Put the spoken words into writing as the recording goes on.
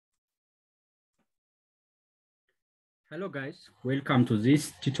Hello guys, welcome to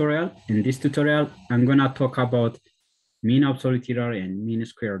this tutorial. In this tutorial, I'm gonna talk about mean absolute error and mean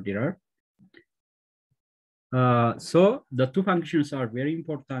squared error. So the two functions are very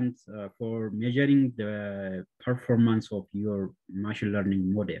important for measuring the performance of your machine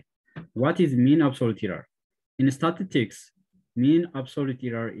learning model. What is mean absolute error? In statistics, mean absolute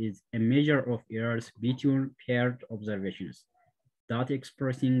error is a measure of errors between paired observations that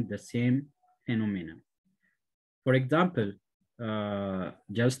expressing the same phenomenon. For example,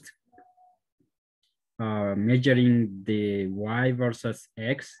 just measuring the y versus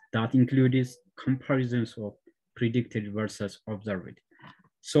x that includes comparisons of predicted versus observed.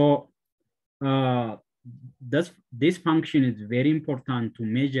 So this function is very important to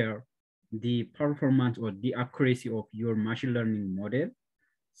measure the performance or the accuracy of your machine learning model.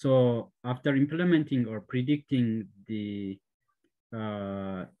 So after implementing or predicting the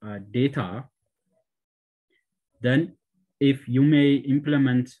data, then if you may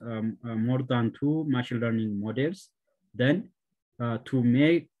implement more than two machine learning models, then to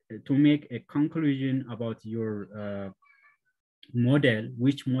make a conclusion about your model,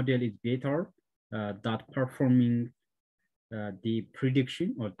 which model is better that performing the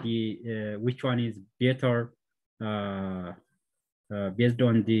prediction, or the which one is better based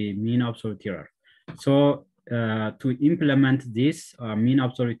on the mean absolute error. So to implement this mean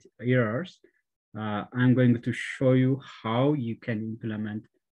absolute errors, I'm going to show you how you can implement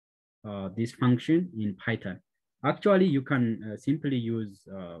this function in Python. Actually, you can simply use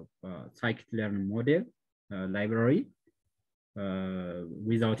scikit-learn model library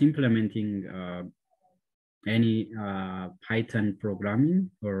without implementing any Python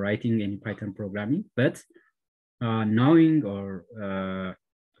programming or writing any Python programming, but knowing or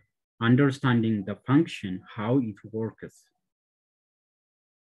understanding the function, how it works.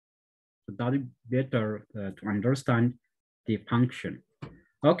 So that is better to understand the function.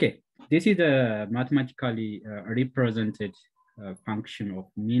 Okay, this is a mathematically represented function of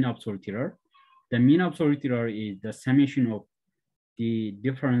mean absolute error. The mean absolute error is the summation of the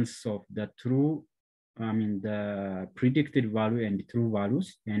difference of the the predicted value and the true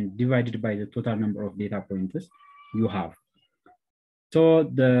values, and divided by the total number of data points you have. So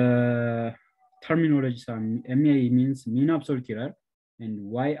the terminologies are MAE means mean absolute error,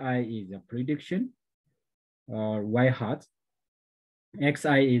 and YI is a prediction, or Y hat.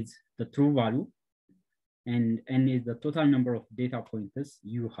 XI is the true value, and N is the total number of data points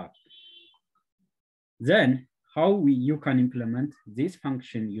you have. Then how you can implement this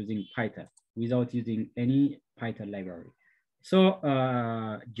function using Python without using any Python library. So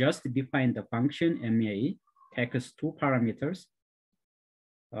just define the function MAE, takes two parameters,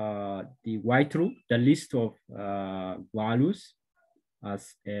 the Y true, the list of values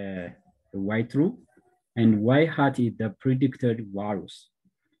as the Y true, and Y hat is the predicted values.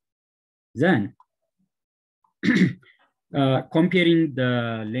 Then comparing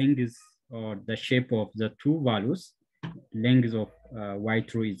the length or the shape of the two values, length of Y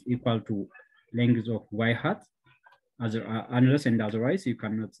true is equal to length of Y hat, unless and otherwise you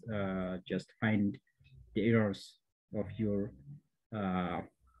cannot just find the errors of your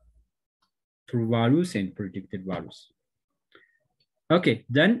true values and predicted values. Okay,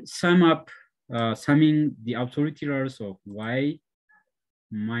 then summing the absolute errors of Y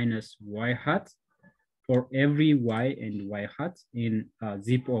minus Y hat for every Y and Y hat in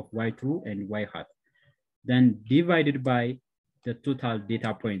zip of Y true and Y hat, then divided by the total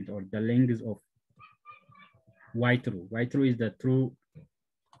data point, or the length of Y true. Y true is the true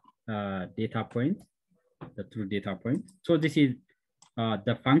data point, the true data point. So this is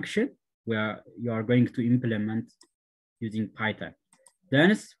the function where you are going to implement using Python.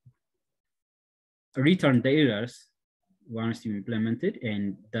 Then return the errors once you implement it,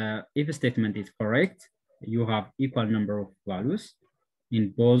 and the if statement is correct, you have equal number of values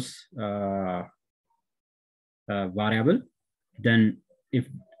in both variable. Then if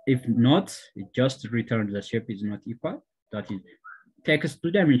not, it just returns the shape is not equal. That is text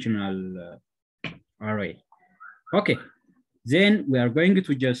two-dimensional array. Okay, then we are going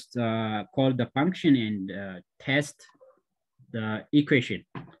to just call the function and test the equation.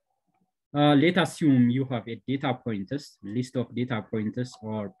 Let's assume you have a data pointers, list of data pointers,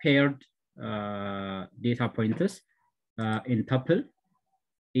 or paired data pointers in tuple.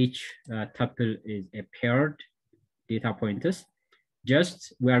 Each tuple is a paired data pointers.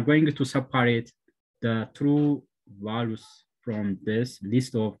 Just we are going to separate the true values from this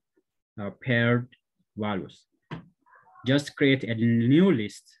list of paired values. Just create a new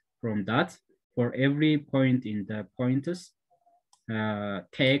list from that. For every point in the pointers,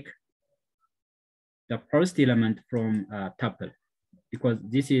 take the first element from a tuple, because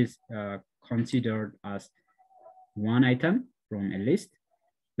this is considered as one item from a list.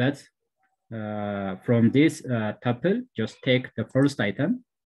 But from this tuple, just take the first item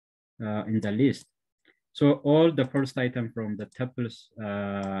in the list. So all the first item from the tuples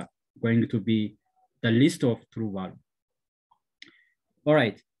going to be the list of true value. All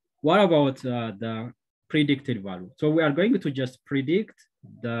right, what about the predicted value? So we are going to just predict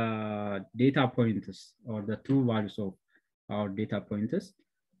the data pointers or the true values of our data pointers.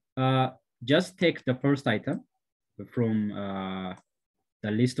 Just take the first item from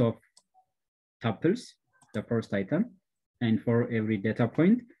the list of tuples, the first item, and for every data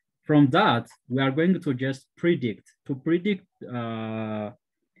point. From that, we are going to just predict. To predict,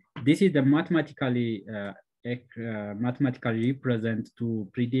 this is the mathematically represent to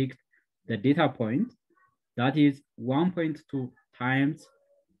predict the data point. That is 1.2 times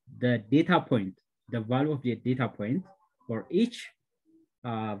the data point, the value of the data point for each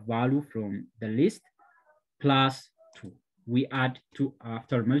value from the list plus 2. We add 2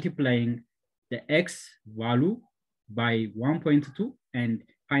 after multiplying the x value by 1.2, and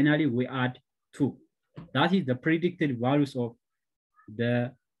finally we add 2. That is the predicted values of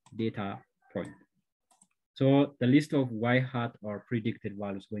the data point. So the list of y hat or predicted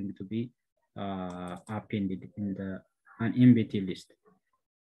values going to be appended in an MBT list.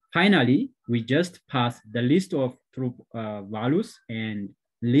 Finally, we just pass the list of true values and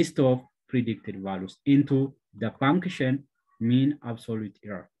list of predicted values into the function mean absolute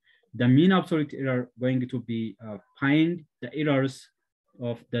error. The mean absolute error going to be find the errors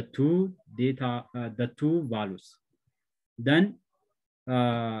of the two data, the two values. Then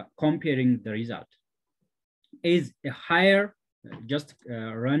comparing the result. Is a higher, just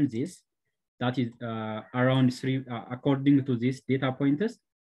run this, that is around 3, according to this data pointers,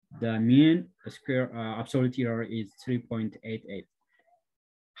 the mean square absolute error is 3.88.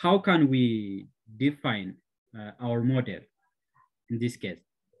 How can we define our model in this case?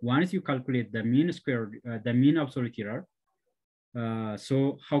 Once you calculate the mean square, the mean absolute error,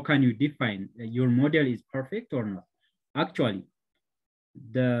 so how can you define your model is perfect or not? Actually,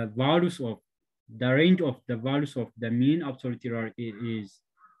 the values of the range of the values of the mean absolute error is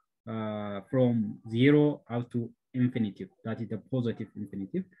from 0 up to infinity. That is the positive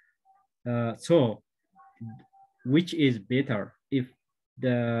infinity. So which is better, if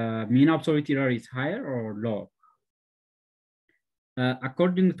the mean absolute error is higher or lower?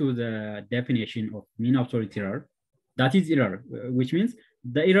 According to the definition of mean absolute error, that is error, which means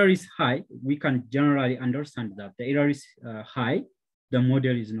the error is high. We can generally understand that the error is high, the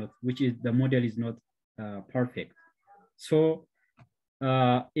model is not, which is the model is not perfect. So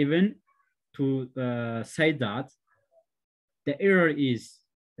even to say that the error is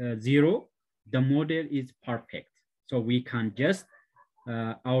 0, the model is perfect. So we can just,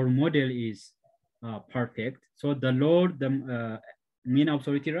 our model is perfect. So the lower the mean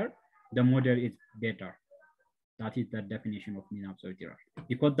absolute error, the model is better. That is the definition of mean absolute error.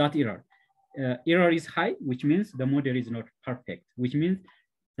 Because that error is high, which means the model is not perfect, which means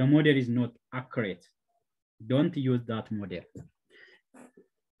the model is not accurate. Don't use that model.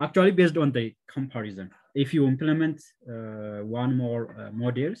 Actually, based on the comparison, if you implement one more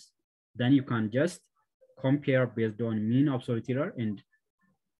models, then you can just compare based on mean absolute error and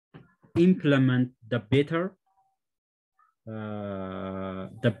implement the better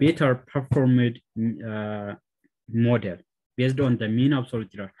performed model based on the mean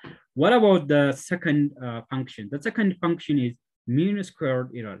absolute error. What about the second function? The second function is mean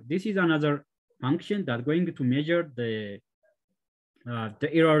squared error. This is another function that's going to measure the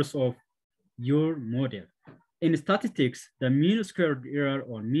errors of your model. In statistics, the mean squared error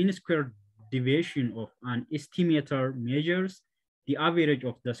or mean squared deviation of an estimator measures the average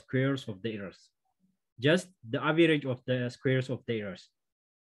of the squares of the errors. Just the average of the squares of the errors.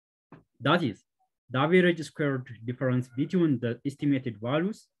 That is the average squared difference between the estimated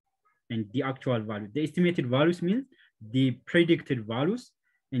values and the actual value. The estimated values means the predicted values,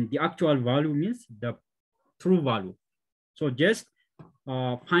 and the actual value means the true value. So just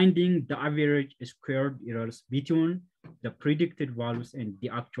finding the average squared errors between the predicted values and the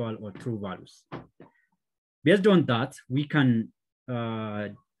actual or true values. Based on that, we can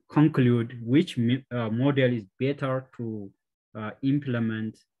conclude which model is better to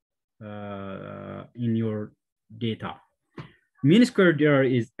implement in your data. Mean squared error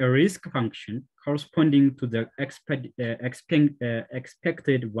is a risk function corresponding to the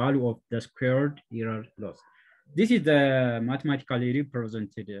expected value of the squared error loss. This is the mathematically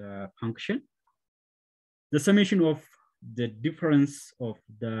represented function. The summation of the difference of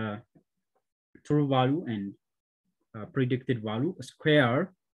the true value and predicted value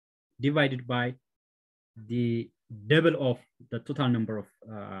square divided by the double of the total number of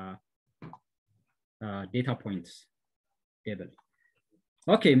data points table.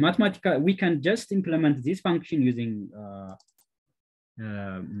 Okay, mathematical, we can just implement this function using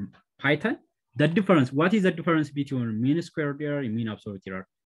Python. The difference, what is the difference between mean squared error and mean absolute error?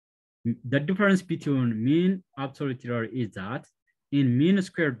 The difference between mean absolute error is that in mean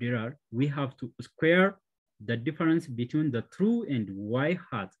squared error, we have to square the difference between the true and y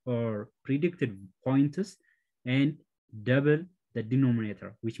hat or predicted points and double the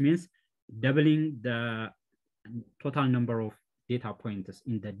denominator, which means doubling the total number of data points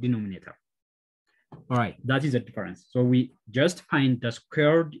in the denominator. All right, that is the difference. So we just find the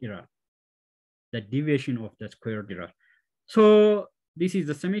squared error, the deviation of the squared error. So this is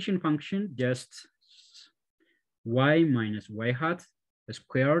the summation function, just y minus y hat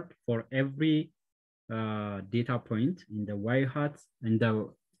squared for every data point in the y hat and the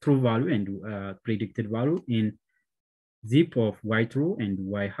true value and predicted value in zip of y true and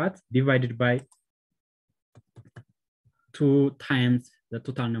y hat divided by 2 times the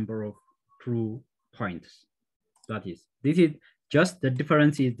total number of true points. That is, this is just the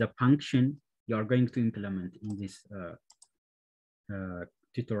difference is the function you are going to implement in this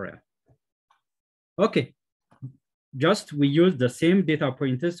tutorial. Okay, just we use the same data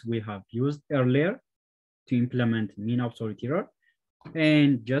pointers we have used earlier to implement mean absolute error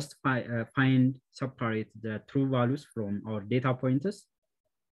and just separate the true values from our data pointers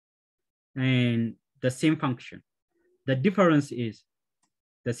and the same function. The difference is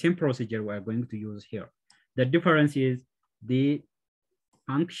the same procedure we are going to use here. The difference is the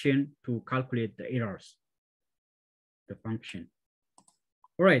function to calculate the errors, the function.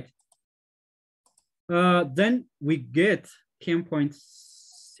 All right. Then we get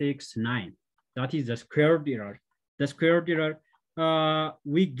 10.69. That is the squared error. The squared error,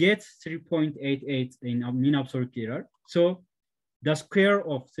 we get 3.88 in mean absolute error. So the square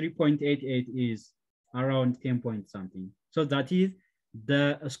of 3.88 is around 10 point something. So that is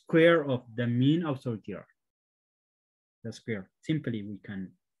the square of the mean absolute error. The square, simply we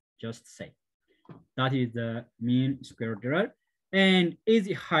can just say. That is the mean squared error. And is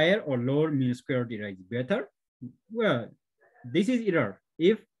it higher or lower mean squared error is better? Well, this is error.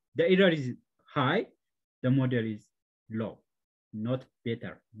 If the error is high, the model is low, not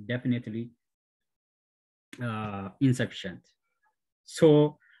better, definitely insufficient.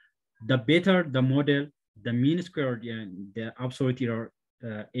 So the better the model, the mean squared and the absolute error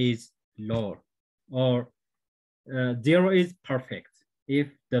is lower, or 0 is perfect. If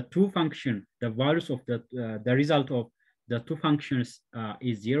the two function, the values of the result of the two functions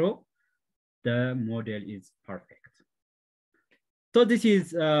is 0, the model is perfect. So this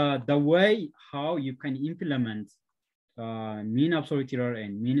is the way how you can implement mean absolute error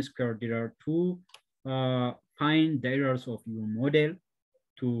and mean squared error to find the errors of your model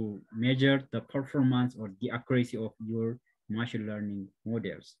to measure the performance or the accuracy of your machine learning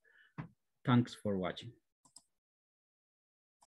models. Thanks for watching.